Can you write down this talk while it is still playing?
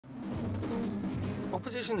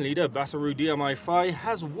opposition leader Bassirou Diomaye Faye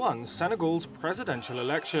has won Senegal's presidential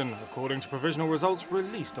election, according to provisional results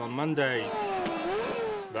released on Monday.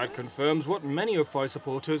 That confirms what many of Faye's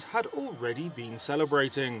supporters had already been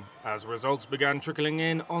celebrating, as results began trickling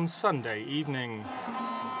in on Sunday evening.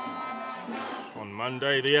 On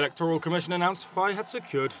Monday, the Electoral Commission announced Faye had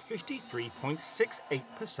secured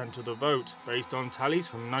 53.68% of the vote, based on tallies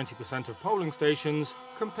from 90% of polling stations,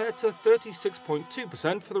 compared to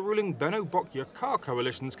 36.2% for the ruling Benno Bokk-Yakaar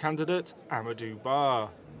coalition's candidate, Amadou Ba.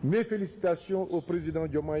 Mes félicitations au président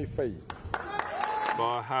Diomaye Faye.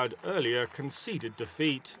 Ba had earlier conceded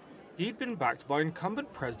defeat. He'd been backed by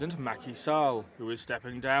incumbent President Macky Sall, who is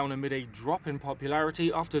stepping down amid a drop in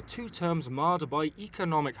popularity after 2 terms marred by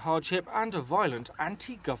economic hardship and violent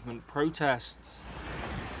anti-government protests.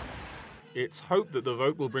 It's hoped that the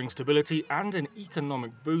vote will bring stability and an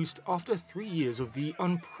economic boost after 3 years of the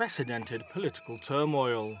unprecedented political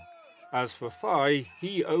turmoil. As for Faye,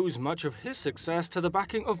 he owes much of his success to the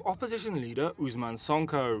backing of opposition leader Ousmane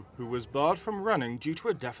Sonko, who was barred from running due to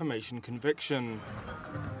a defamation conviction.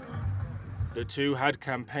 The two had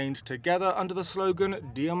campaigned together under the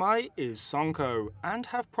slogan "Diomaye is Sonko" and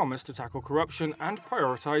have promised to tackle corruption and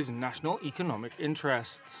prioritise national economic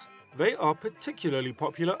interests. They are particularly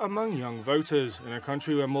popular among young voters in a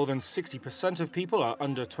country where more than 60% of people are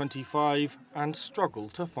under 25 and struggle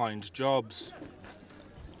to find jobs.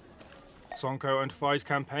 Sonko and Faye's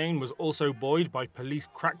campaign was also buoyed by police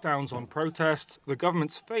crackdowns on protests, the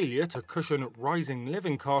government's failure to cushion rising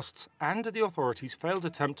living costs, and the authorities' failed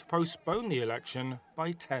attempt to postpone the election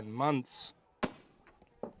by 10 months.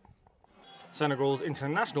 Senegal's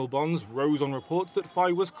international bonds rose on reports that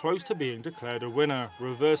Faye was close to being declared a winner,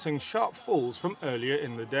 reversing sharp falls from earlier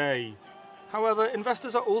in the day. However,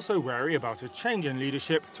 investors are also wary about a change in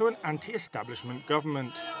leadership to an anti-establishment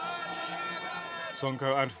government.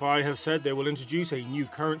 Sonko and Faye have said they will introduce a new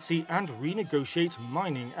currency and renegotiate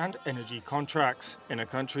mining and energy contracts in a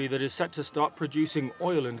country that is set to start producing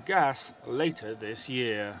oil and gas later this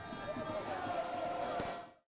year.